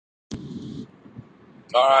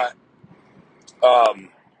All right. Um,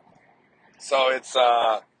 so it's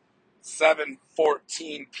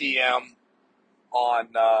 7:14 p.m. on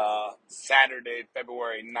Saturday,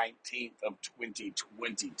 February 19th of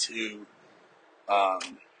 2022. Um,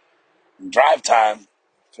 Drive time,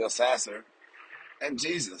 Phil Sasser and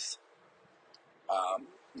Jesus.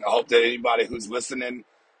 I hope that anybody who's listening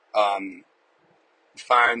um,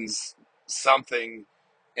 finds something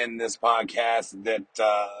in this podcast that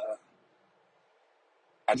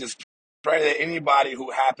I just pray that anybody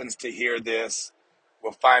who happens to hear this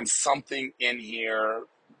will find something in here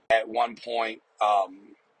at one point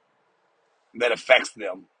that affects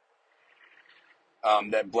them,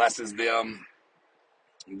 that blesses them,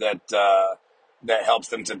 that helps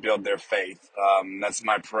them to build their faith. That's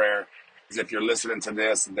my prayer. Is if you're listening to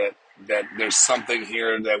this, that there's something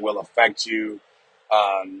here that will affect you,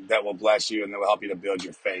 that will bless you, and that will help you to build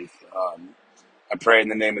your faith. I pray in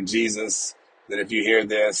the name of Jesus that if you hear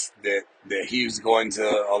this, that He's going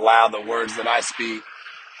to allow the words that I speak,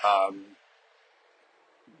 um,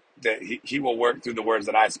 that he will work through the words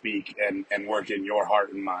that I speak and work in your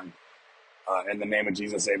heart and mind. In the name of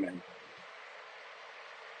Jesus, amen.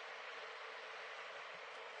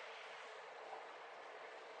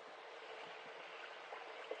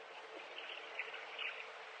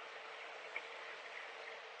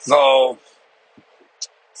 So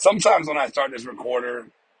sometimes when I start this recorder,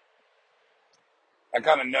 I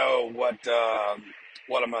kind of know what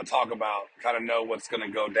I'm going to talk about, kind of know what's going to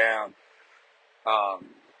go down. Um,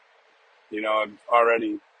 I've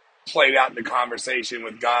already played out the conversation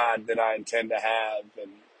with God that I intend to have,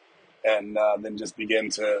 and then just begin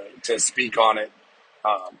to speak on it.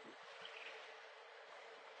 Um,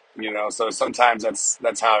 so sometimes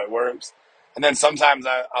that's how it works, and then sometimes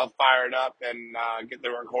I'll fire it up and get the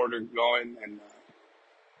recorder going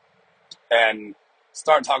and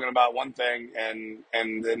start talking about one thing, and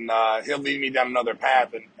then he'll lead me down another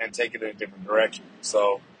path and take it in a different direction.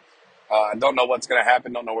 So I don't know what's going to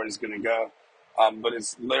happen, don't know where it's going to go, but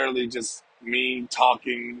it's literally just me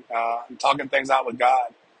talking things out with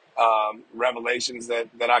God, revelations that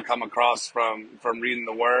I come across from reading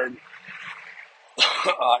the Word.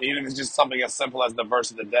 Even if it's just something as simple as the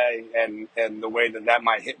verse of the day and the way that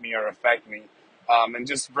might hit me or affect me, and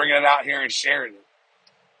just bringing it out here and sharing it.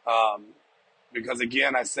 Because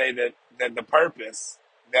again, I say that the purpose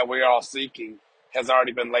that we're all seeking has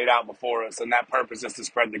already been laid out before us, and that purpose is to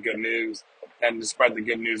spread the good news and to spread the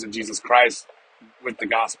good news of Jesus Christ with the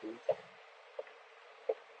gospel.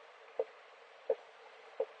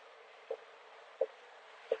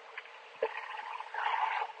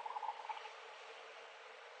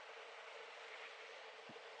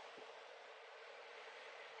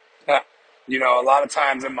 A lot of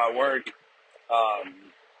times in my work, um,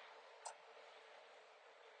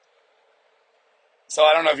 so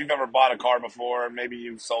I don't know if you've ever bought a car before, maybe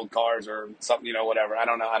you've sold cars or something, whatever. I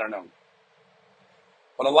don't know.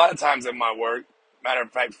 But a lot of times in my work, matter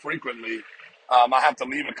of fact, frequently, I have to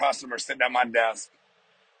leave a customer sitting at my desk,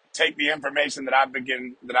 take the information that I've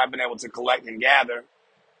been able to collect and gather,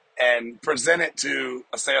 and present it to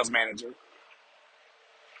a sales manager.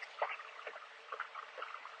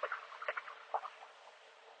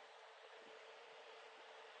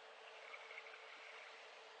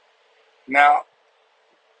 Now,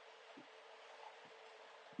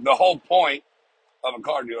 the whole point of a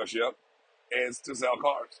car dealership is to sell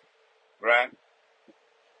cars, right?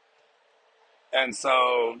 And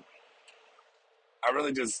so I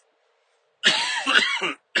really just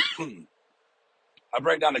I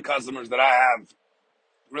break down to customers that I have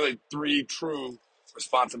really three true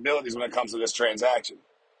responsibilities when it comes to this transaction.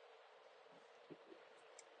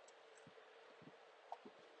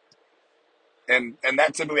 And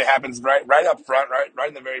that typically happens right up front, right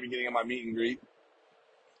in the very beginning of my meet and greet.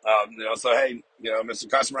 So hey, Mr.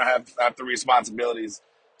 Customer, I have three responsibilities,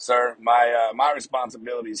 sir. My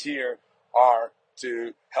responsibilities here are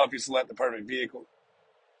to help you select the perfect vehicle,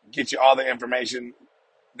 get you all the information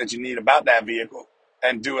that you need about that vehicle,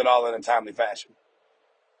 and do it all in a timely fashion.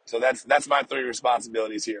 So that's my three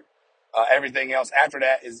responsibilities here. Everything else after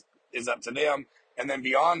that is up to them. And then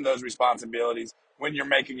beyond those responsibilities, when you're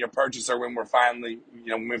making your purchase or when we finally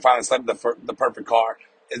select the perfect car,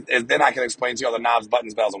 is then I can explain to you all the knobs,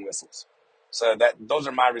 buttons, bells, and whistles. So those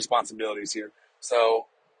are my responsibilities here. So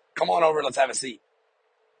come on over, let's have a seat.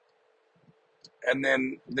 And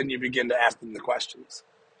then you begin to ask them the questions.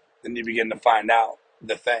 Then you begin to find out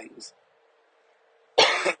the things.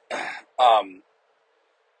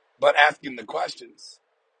 But asking the questions,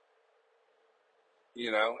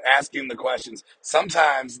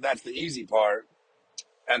 sometimes that's the easy part,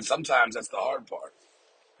 and sometimes that's the hard part.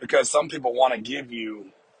 because some people want to give you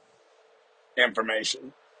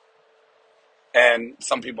information and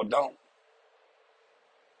some people don't.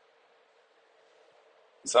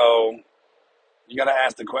 So you got to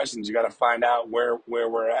ask the questions. You got to find out where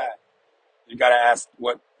we're at. You got to ask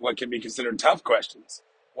what can be considered tough questions.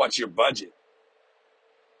 What's your budget?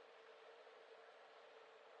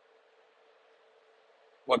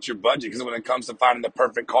 What's your budget? Because when it comes to finding the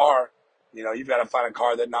perfect car, you've got to find a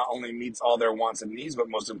car that not only meets all their wants and needs, but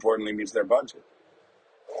most importantly meets their budget.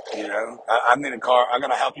 I need a car. I'm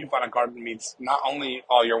gonna help you find a car that meets not only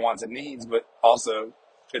all your wants and needs, but also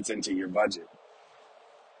fits into your budget.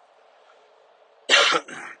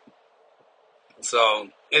 So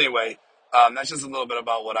anyway, that's just a little bit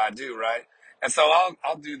about what I do, right? And so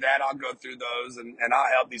I'll do that. I'll go through those, and I'll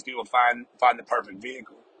help these people find the perfect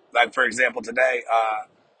vehicle. Like for example, today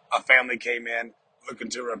a family came in looking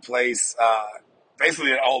to replace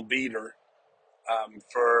basically an old beater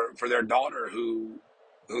for their daughter who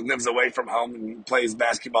lives away from home and plays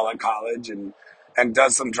basketball at college and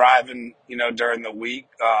does some driving, during the week.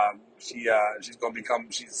 She's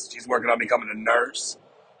working on becoming a nurse.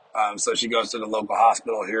 So she goes to the local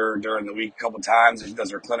hospital here during the week a couple times, and she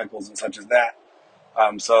does her clinicals and such as that.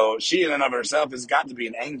 So she in and of herself has got to be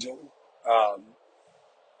an angel. Um,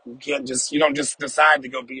 you don't just decide to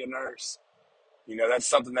go be a nurse. That's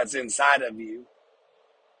something that's inside of you.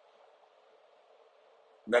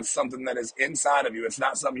 That's something that is inside of you. It's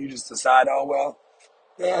not something you just decide, oh, well,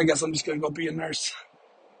 yeah, I guess I'm just going to go be a nurse.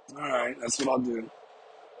 All right, that's what I'll do.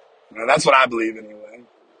 That's what I believe anyway.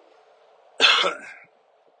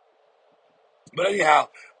 But anyhow,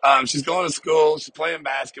 she's going to school. She's playing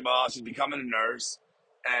basketball. She's becoming a nurse.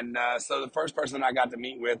 And so the first person I got to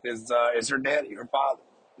meet with is her daddy, her father.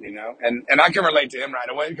 And I can relate to him right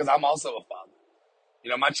away because I'm also a father.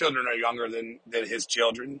 My children are younger than his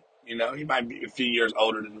children. He might be a few years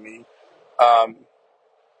older than me. Um,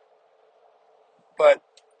 but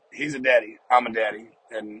he's a daddy. I'm a daddy.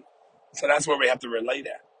 And so that's where we have to relate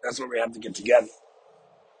at. That's where we have to get together.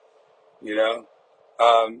 You know,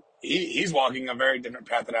 he's walking a very different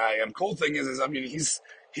path than I am. Cool thing is I mean, he's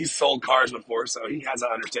sold cars before, so he has an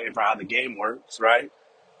understanding for how the game works, right?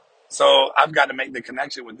 So I've got to make the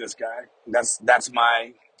connection with this guy. That's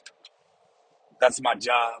my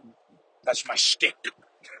job. That's my shtick.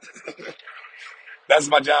 That's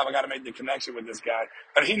my job. I got to make the connection with this guy,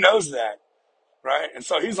 but he knows that, right? And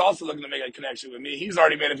so he's also looking to make a connection with me. He's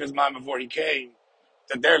already made up his mind before he came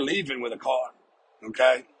that they're leaving with a car.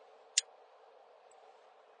 Okay,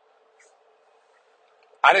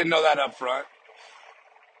 I didn't know that up front.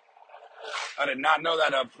 I did not know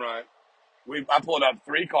that up front. I pulled up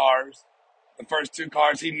 3 cars. The first 2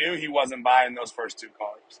 cars, he knew he wasn't buying those first 2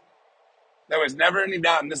 cars. There was never any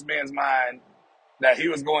doubt in this man's mind that he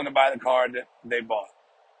was going to buy the car that they bought.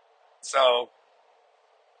 So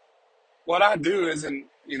what I do isn't,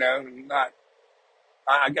 not.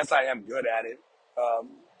 I guess I am good at it, um,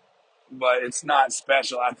 but it's not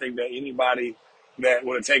special. I think that anybody that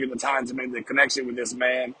would have taken the time to make the connection with this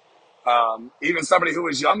man, even somebody who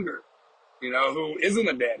is younger, who isn't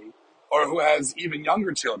a daddy or who has even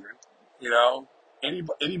younger children, you know,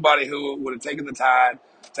 anybody who would have taken the time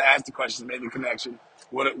to ask the questions, make the connection,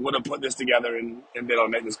 would have put this together and been able to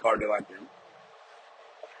make this car deal like that.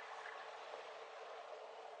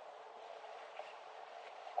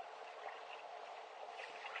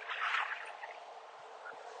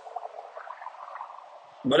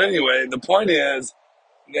 But anyway, the point is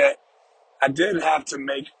that I did have to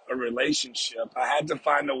make a relationship. I had to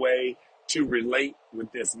find a way to relate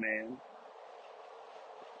with this man.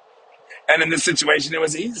 And in this situation, it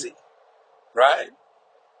was easy, right?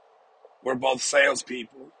 We're both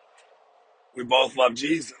salespeople. We both love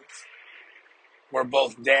Jesus. We're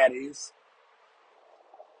both daddies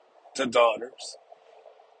to daughters.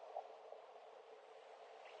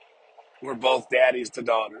 We're both daddies to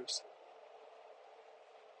daughters.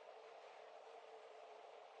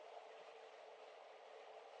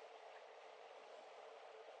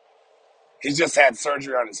 He's just had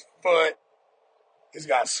surgery on his foot. He's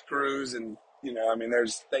got screws and, I mean,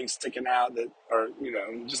 there's things sticking out that are,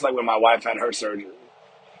 just like when my wife had her surgery.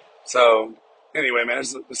 So anyway, man,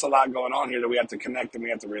 there's a lot going on here that we have to connect and we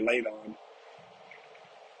have to relate on.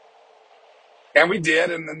 And we did,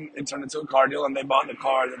 and then it turned into a car deal, and they bought the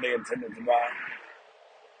car that they intended to buy.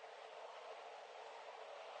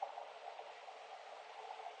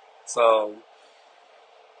 So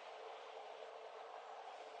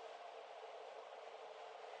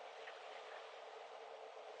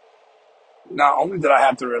not only did I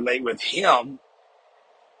have to relate with him,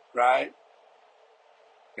 right,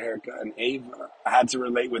 Erica and Ava, I had to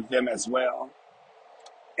relate with them as well.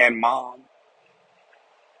 and mom.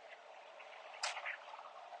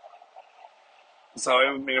 So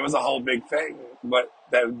it was a whole big thing, but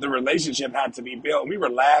the relationship had to be built. We were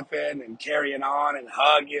laughing and carrying on and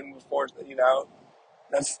hugging before,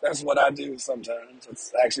 that's what I do sometimes.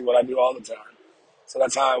 That's actually what I do all the time. So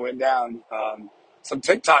that's how it went down. Some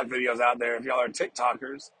TikTok videos out there. If y'all are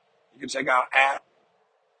TikTokers, you can check out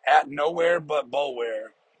at nowhere but Bulware,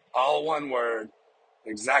 all one word,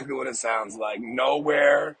 exactly what it sounds like.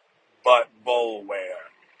 Nowhere but Bulware.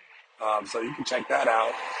 So you can check that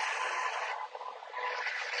out.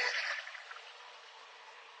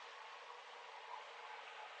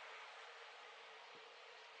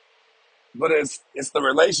 But it's the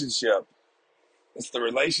relationship. It's the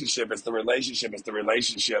relationship. It's the relationship. It's the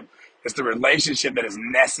relationship. It's the relationship that is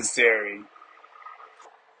necessary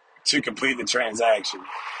to complete the transaction.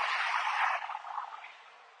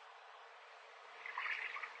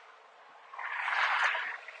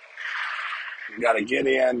 You got to get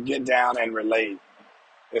in, get down, and relate.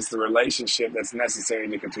 It's the relationship that's necessary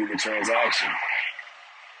to complete the transaction.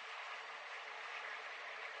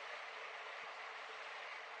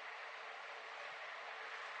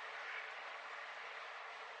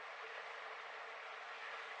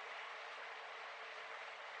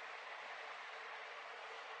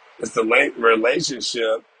 It's the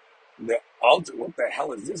relationship that what the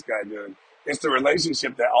hell is this guy doing? It's the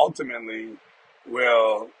relationship that ultimately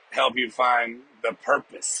will help you find the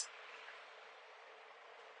purpose.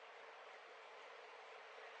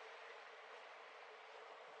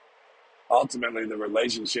 Ultimately, the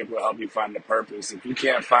relationship will help you find the purpose. If you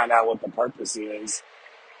can't find out what the purpose is,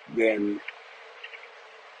 then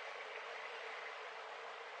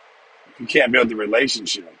if you can't build the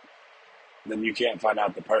relationship, then you can't find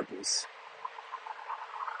out the purpose.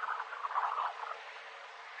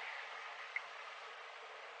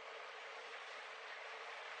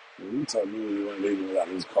 You told me you weren't leaving without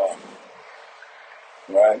his car,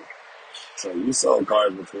 right? So you sold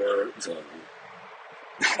cars before. So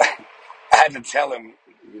I had to tell him,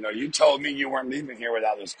 you told me you weren't leaving here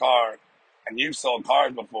without this car, and you've sold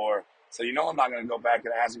cars before. So I'm not going to go back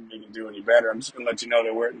and ask him if he can do any better. I'm just going to let you know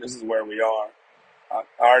that this is where we are. I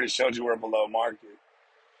already showed you we're below market,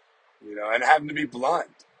 and having to be blunt.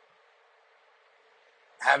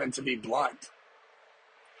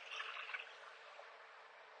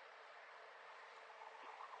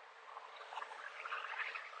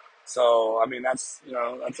 So, I mean, that's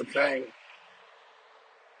a thing.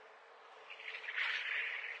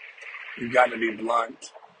 You've got to be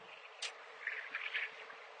blunt.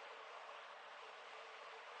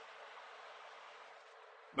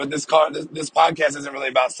 But this podcast isn't really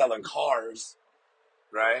about selling cars,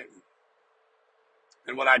 right?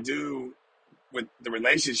 And what I do with the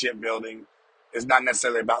relationship building is not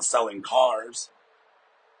necessarily about selling cars,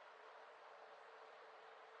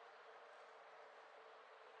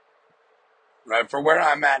 right? For where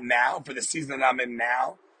I'm at now, for the season that I'm in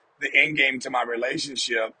now, the end game to my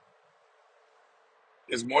relationship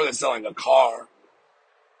is more than selling a car.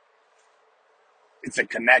 It's a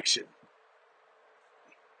connection.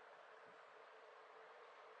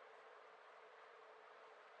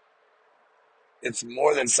 It's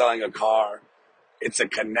more than selling a car. It's a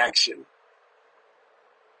connection.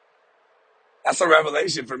 That's a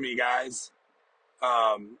revelation for me, guys.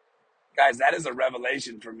 Guys, that is a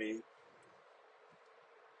revelation for me.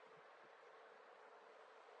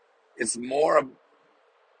 It's more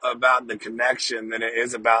about the connection than it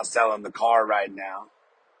is about selling the car right now.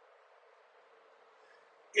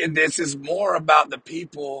 This is more about the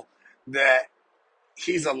people that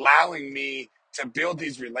he's allowing me to build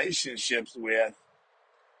these relationships with.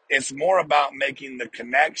 It's more about making the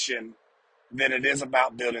connection than it is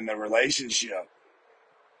about building the relationship,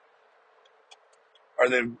 or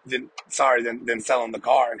than selling the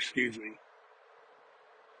car. Excuse me.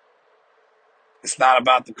 It's not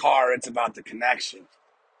about the car. It's about the connection.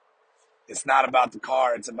 It's not about the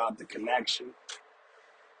car. It's about the connection.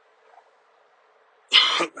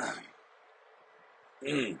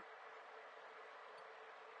 Mm.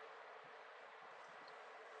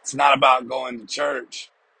 It's not about going to church.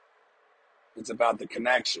 It's about the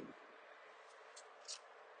connection.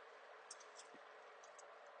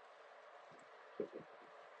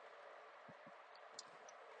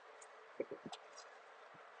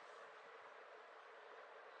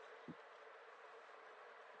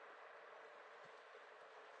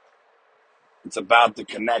 It's about the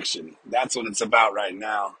connection. That's what it's about right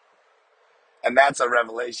now. And that's a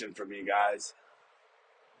revelation for me, guys.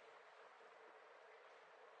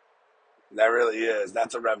 That really is.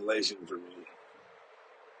 That's a revelation for me.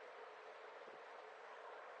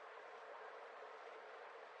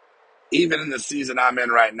 Even in the season I'm in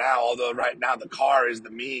right now, although right now the car is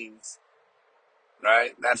the means,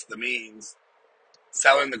 right? That's the means.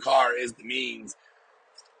 Selling the car is the means.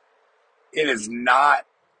 It is not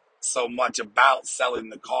so much about selling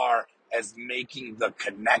the car as making the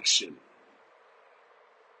connection.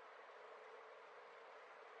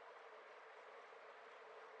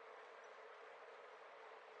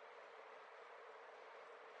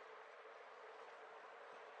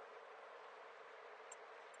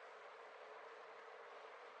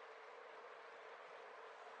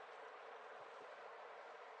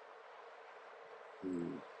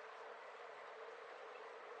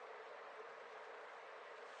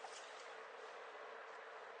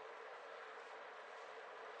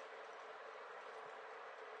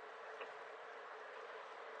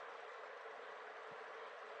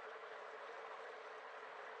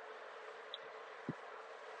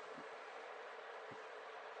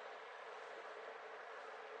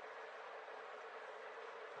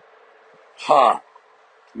 Huh.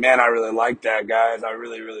 Man, I really like that, guys. I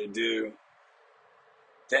really, really do.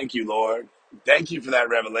 Thank you, Lord. Thank you for that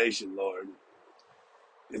revelation, Lord.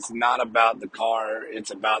 It's not about the car,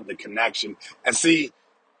 it's about the connection. And see,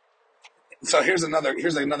 so here's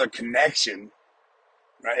another connection,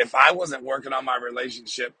 right? If I wasn't working on my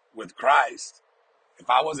relationship with Christ, if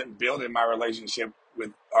I wasn't building my relationship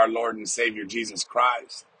with our Lord and Savior Jesus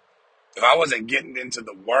Christ, if I wasn't getting into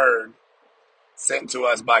the word sent to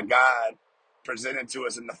us by God, presented to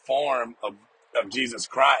us in the form of Jesus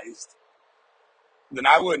Christ, then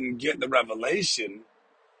I wouldn't get the revelation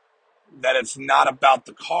that it's not about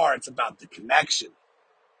the car, it's about the connection.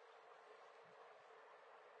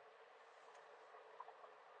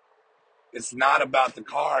 It's not about the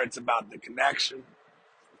car, it's about the connection.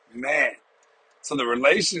 Man. So the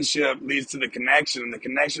relationship leads to the connection, and the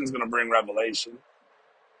connection is going to bring revelation.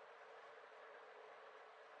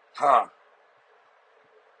 Huh.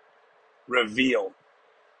 Reveal.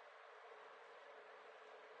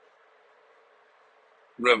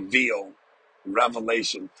 Reveal.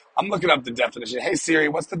 Revelation. I'm looking up the definition. Hey Siri,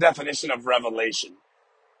 what's the definition of revelation?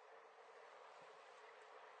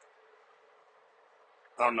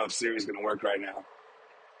 I don't know if Siri's going to work right now.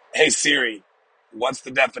 Hey Siri, what's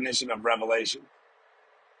the definition of revelation?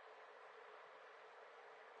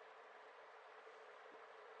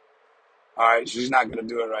 All right, she's not going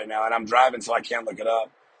to do it right now, and I'm driving, so I can't look it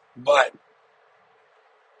up. But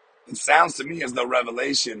it sounds to me as though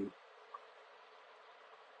revelation,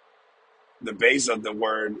 the base of the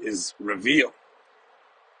word is reveal.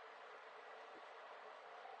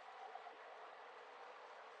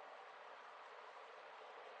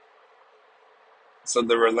 So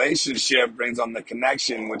the relationship brings on the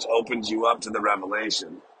connection, which opens you up to the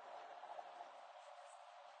revelation.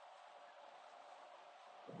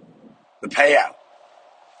 The payout.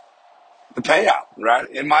 The payout, right?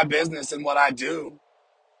 In my business and what I do,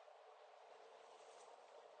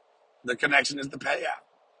 the connection is the payout.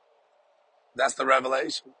 That's the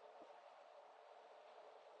revelation.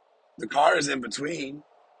 The car is in between.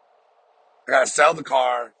 I got to sell the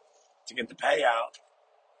car to get the payout.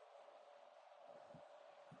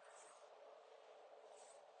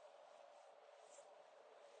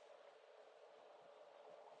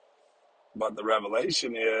 But the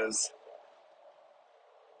revelation is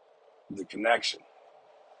the connection.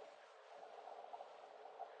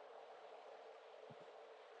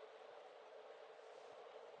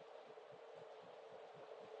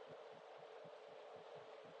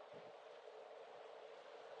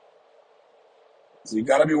 So you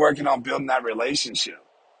got to be working on building that relationship.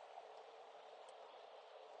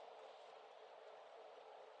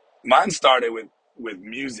 Mine started with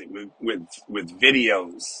music, with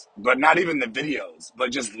videos, but not even the videos,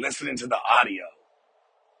 but just listening to the audio.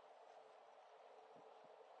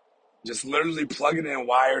 Just literally plugging in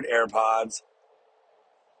wired AirPods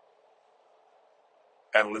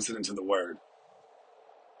and listening to the word.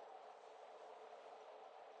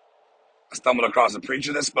 I stumbled across a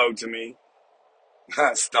preacher that spoke to me.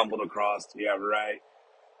 Stumbled across, yeah, right.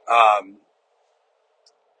 Um,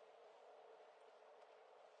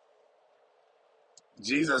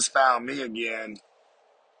 Jesus found me again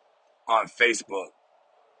on Facebook.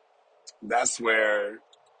 That's where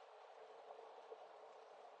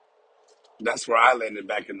that's where I landed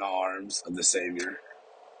back in the arms of the Savior.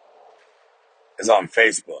 Is on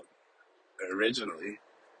Facebook originally.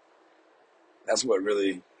 That's what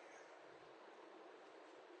really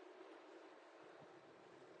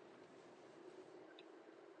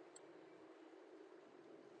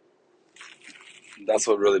that's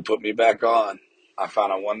what really put me back on. I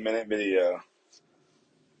found a 1 minute video.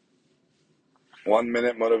 1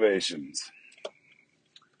 minute motivations.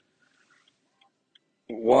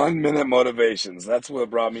 1 minute motivations. That's what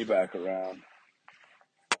brought me back around.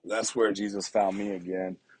 That's where Jesus found me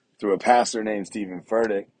again through a pastor named Stephen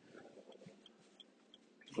Furtick,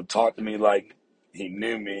 who talked to me like he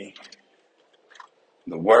knew me.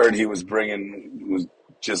 The word he was bringing was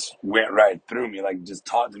just went right through me, like just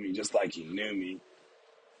talked to me just like he knew me.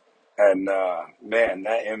 And man,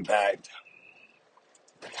 that impact.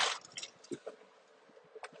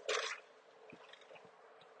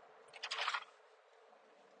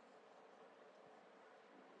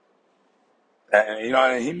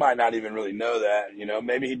 And he might not even really know that.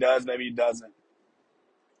 Maybe he does, maybe he doesn't.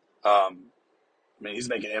 I mean, he's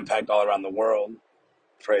making impact all around the world.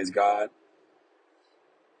 Praise God.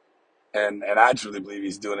 And I truly believe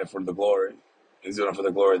he's doing it for the glory. He's doing it for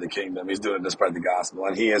the glory of the kingdom. He's doing it to spread the gospel,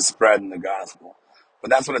 and he is spreading the gospel. But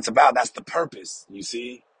that's what it's about. That's the purpose. You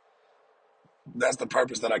see, that's the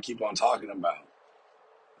purpose that I keep on talking about.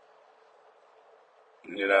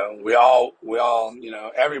 We all,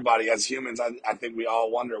 everybody as humans, I think we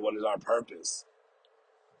all wonder, what is our purpose?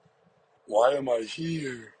 Why am I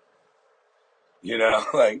here?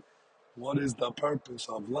 Like, what is the purpose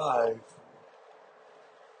of life?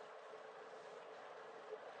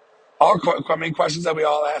 Questions that we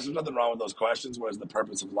all ask. There's nothing wrong with those questions. What is the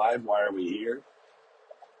purpose of life? Why are we here?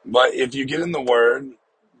 But if you get in the Word,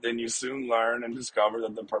 then you soon learn and discover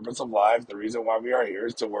that the purpose of life, the reason why we are here,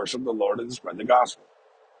 is to worship the Lord and to spread the gospel.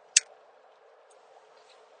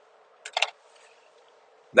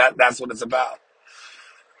 That's what it's about.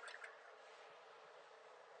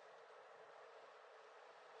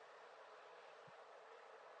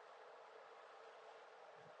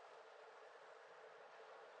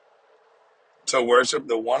 To worship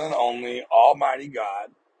the one and only Almighty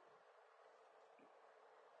God,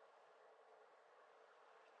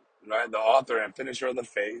 right? The author and finisher of the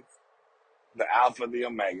faith, the Alpha, the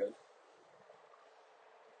Omega,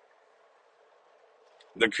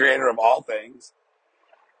 the creator of all things,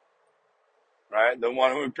 right? The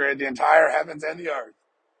one who created the entire heavens and the earth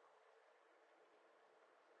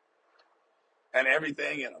and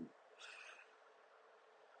everything in them.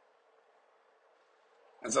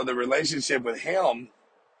 And so the relationship with him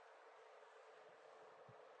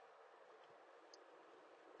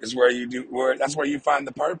is that's where you find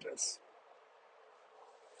the purpose.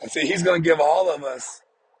 And see, he's going to give all of us,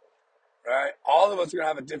 right? All of us are going to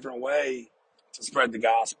have a different way to spread the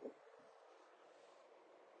gospel,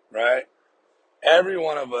 right? Every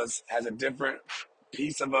one of us has a different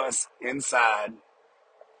piece of us inside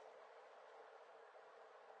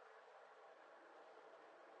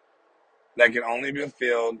that can only be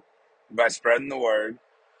fulfilled by spreading the word.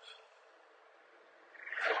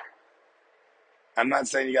 I'm not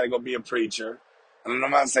saying you got to go be a preacher. And I'm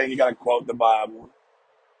not saying you got to quote the Bible.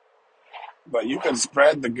 But you can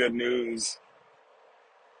spread the good news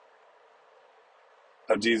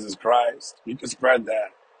of Jesus Christ. You can spread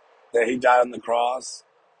that he died on the cross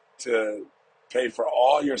to pay for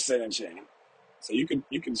all your sin and shame. So you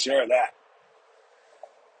can share that.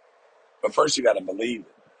 But first you got to believe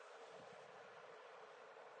it.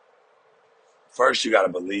 First you got to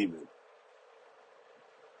believe it.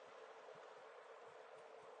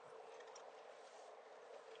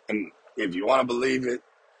 And if you want to believe it,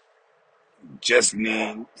 you just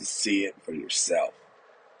need to see it for yourself.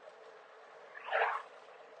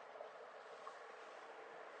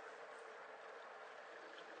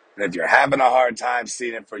 And if you're having a hard time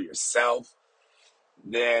seeing it for yourself,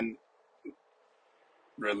 then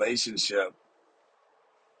relationship.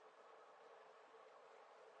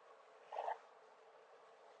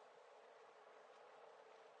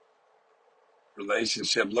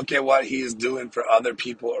 Look at what he is doing for other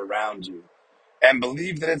people around you and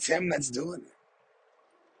believe that it's him that's doing it.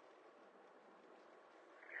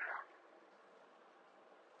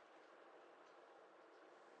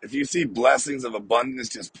 If you see blessings of abundance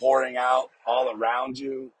just pouring out all around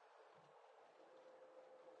you,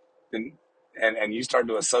 and you start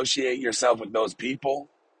to associate yourself with those people,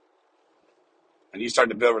 and you start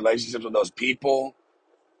to build relationships with those people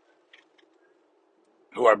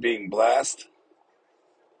who are being blessed,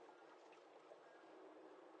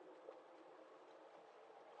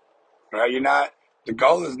 right? The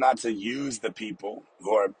goal is not to use the people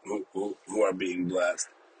who are being blessed.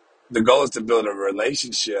 The goal is to build a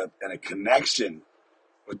relationship and a connection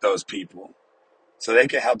with those people so they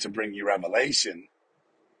can help to bring you revelation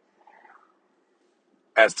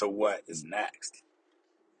as to what is next.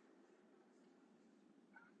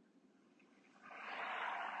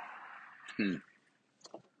 You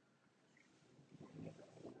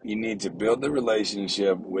need to build the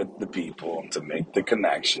relationship with the people to make the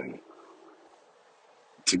connection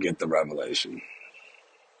to get the revelation.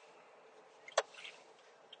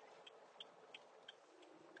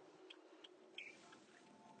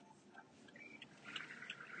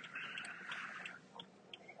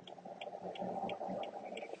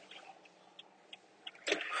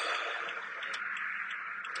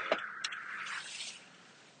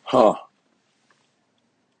 Huh.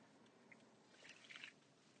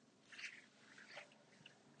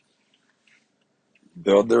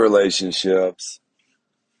 Build the relationships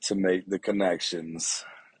to make the connections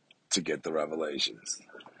to get the revelations.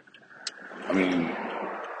 I mean,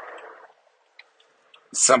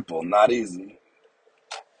 simple, not easy.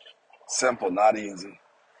 Simple, not easy.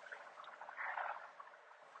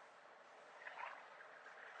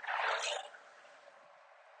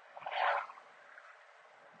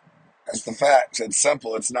 That's the fact. It's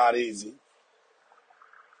simple. It's not easy.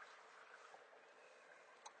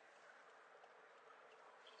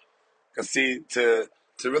 Because see, to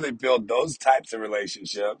really build those types of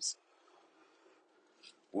relationships,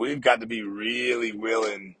 we've got to be really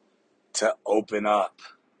willing to open up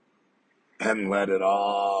and let it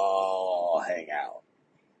all hang out,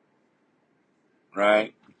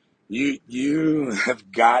 right? You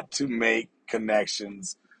have got to make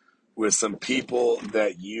connections with some people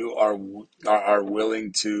that you are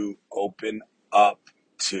willing to open up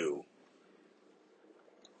to.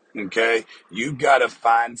 Okay, you got to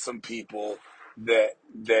find some people that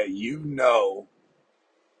you know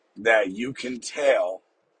that you can tell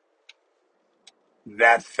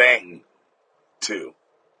that thing to.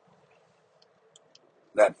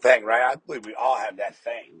 That thing, right? I believe we all have that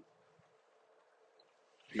thing.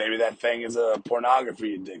 Maybe that thing is a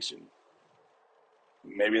pornography addiction.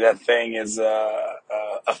 Maybe that thing is a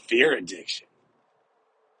fear addiction.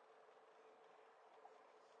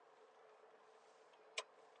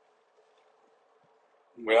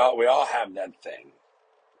 We all have that thing.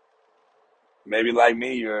 Maybe like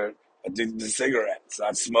me, you're addicted to cigarettes.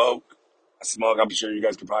 I smoke. I smoke. I'm sure you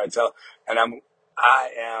guys can probably tell. And I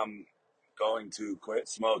am going to quit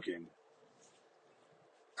smoking.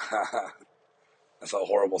 That's a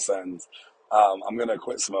horrible sentence. I'm gonna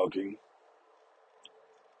quit smoking.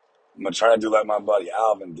 I'm gonna try to do like my buddy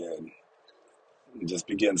Alvin did, and just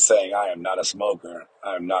begin saying, "I am not a smoker.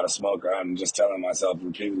 I am not a smoker." I'm just telling myself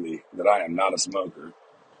repeatedly that I am not a smoker,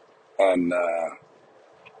 and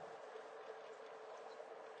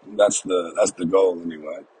that's the goal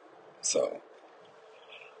anyway. So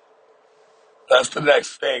that's the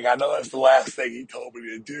next thing. I know that's the last thing he told me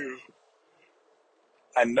to do.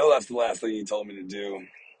 I know that's the last thing he told me to do,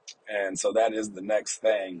 and so that is the next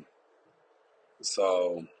thing.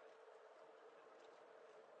 So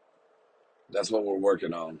that's what we're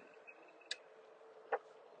working on.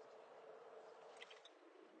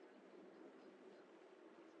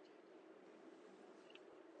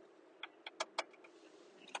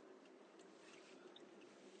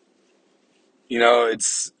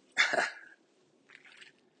 It's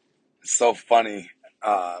so funny.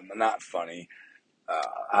 Not funny.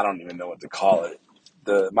 I don't even know what to call it.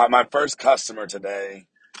 My first customer today,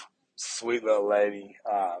 sweet little lady.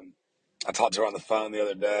 I talked to her on the phone the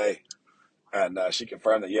other day, and she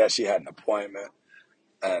confirmed that yes, she had an appointment,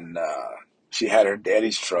 and she had her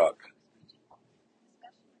daddy's truck.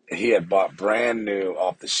 He had bought brand new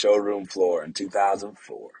off the showroom floor in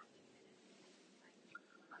 2004,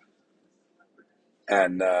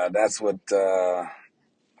 and that's what.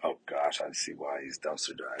 Oh gosh, I see why he's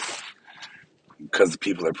dumpster diving, because the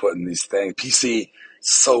people are putting these things. PC,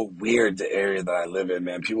 so weird the area that I live in,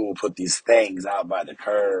 man. People will put these things out by the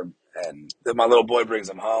curb, and then my little boy brings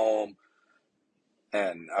them home.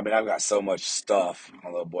 And I mean, I've got so much stuff my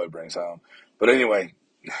little boy brings home. But anyway,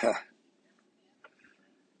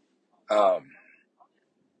 um,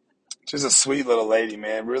 she's a sweet little lady,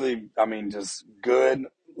 man. Really, I mean, just good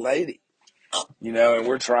lady, and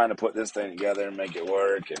we're trying to put this thing together and make it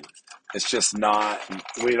work. And it's just not.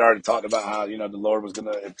 We'd already talked about how, the Lord was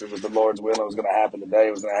going to, if it was the Lord's will, it was going to happen today.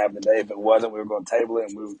 It was going to happen today. If it wasn't, we were going to table it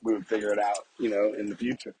and we would figure it out, in the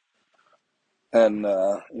future. And,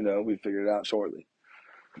 we figured it out shortly.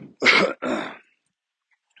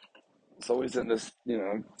 So we sent this,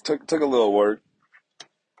 took a little work,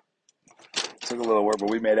 but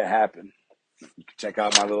we made it happen. Check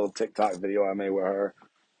out my little TikTok video I made with her.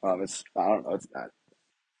 It's I don't know, it's not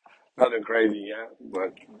nothing crazy yet,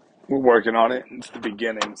 but we're working on it. It's the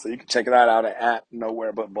beginning, so you can check it out at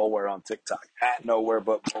Nowhere But Bulwer on TikTok. At Nowhere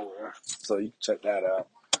But Bulwer, so you can check that out.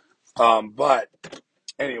 But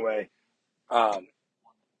anyway, um,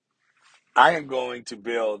 I am going to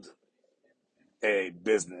build a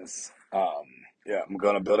business. Yeah, I'm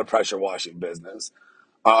going to build a pressure washing business.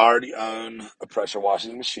 I already own a pressure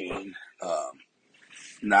washing machine.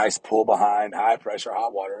 Nice pull behind, high pressure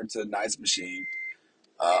hot water. It's a nice machine.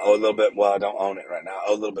 Owe a little bit. Well, I don't own it right now. I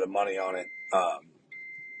owe a little bit of money on it. I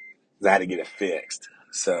had to get it fixed.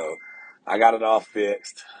 So I got it all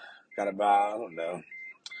fixed. Got about, I don't know,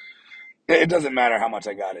 It doesn't matter how much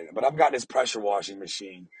I got in it, but I've got this pressure washing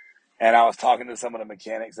machine, and I was talking to some of the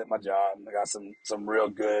mechanics at my job. I got some real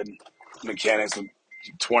good mechanics with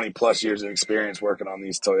 20 plus years of experience working on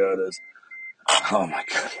these Toyotas. Oh my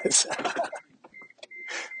goodness.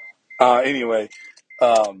 Anyway,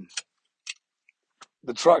 um,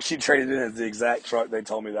 the truck she traded in is the exact truck they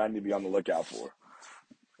told me that I need to be on the lookout for.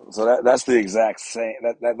 So that's the exact same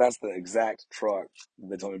that's the exact truck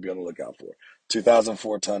they told me to be on the lookout for.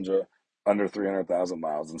 2004 Tundra, under 300,000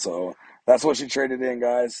 miles, and so that's what she traded in,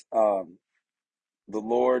 guys. The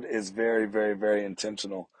Lord is very, very, very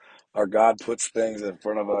intentional. Our God puts things in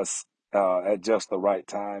front of us at just the right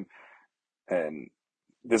time, and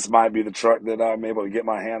this might be the truck that I'm able to get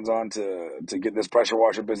my hands on to get this pressure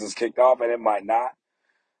washer business kicked off, and it might not,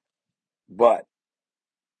 but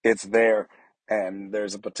it's there, and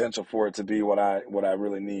there's a potential for it to be what I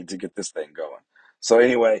really need to get this thing going. So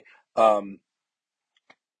anyway, um,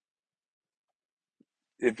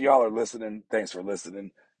 if y'all are listening, thanks for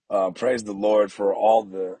listening. Praise the Lord for all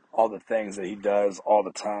the things that He does all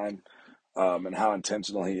the time, and how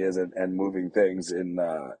intentional He is and moving things in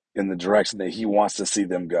the direction that He wants to see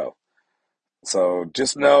them go. So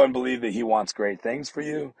just know and believe that He wants great things for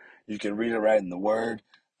you. You can read it right in the Word.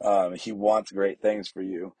 He wants great things for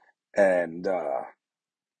you, and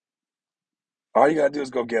all you gotta do is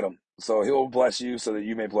go get them. So He'll bless you so that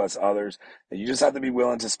you may bless others. And you just have to be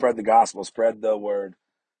willing to spread the gospel, spread the word,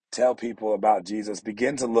 tell people about Jesus.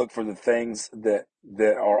 Begin to look for the things that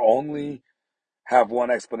are only have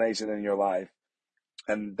one explanation in your life,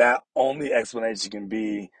 and that only explanation can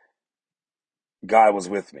be God was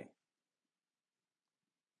with me.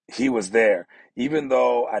 He was there, even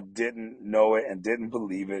though I didn't know it and didn't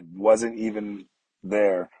believe it, wasn't even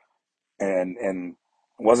there, and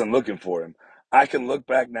wasn't looking for Him. I can look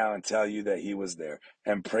back now and tell you that He was there,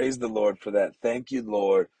 and praise the Lord for that. Thank you,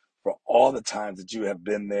 Lord, for all the times that you have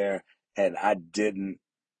been there and I didn't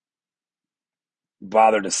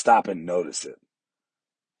bother to stop and notice it.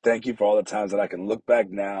 Thank you for all the times that I can look back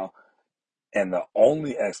now and the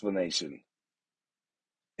only explanation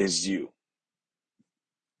is you.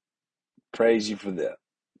 Praise you for that.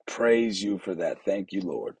 Praise you for that. Thank you,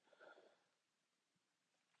 Lord.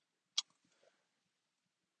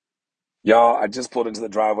 Y'all, I just pulled into the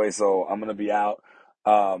driveway, so I'm gonna be out.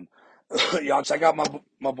 Um, y'all check out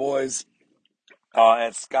my boys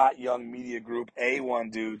at Scott Young Media Group.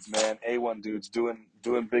 A1 dudes, man. A1 dudes doing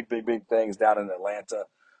big things down in Atlanta.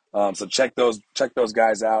 So check those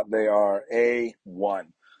guys out. They are A1.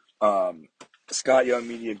 Um, Scott Young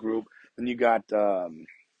Media Group. Then you got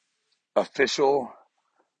official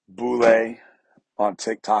Boule on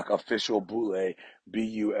TikTok, official Boule,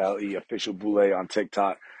 Bule, official Boule on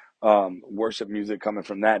TikTok. Worship music coming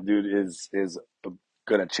from that dude is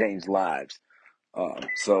gonna change lives.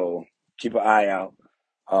 So keep an eye out.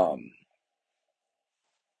 Um,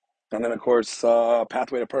 and then of course,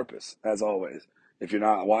 Pathway to Purpose, as always. If you're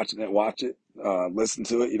not watching it, watch it. Listen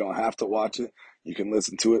to it. You don't have to watch it. You can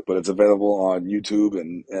listen to it, but it's available on YouTube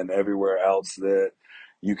and everywhere else that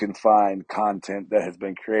you can find content that has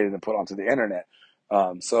been created and put onto the internet.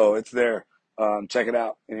 So it's there. Check it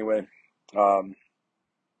out. Anyway, um,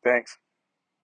 thanks.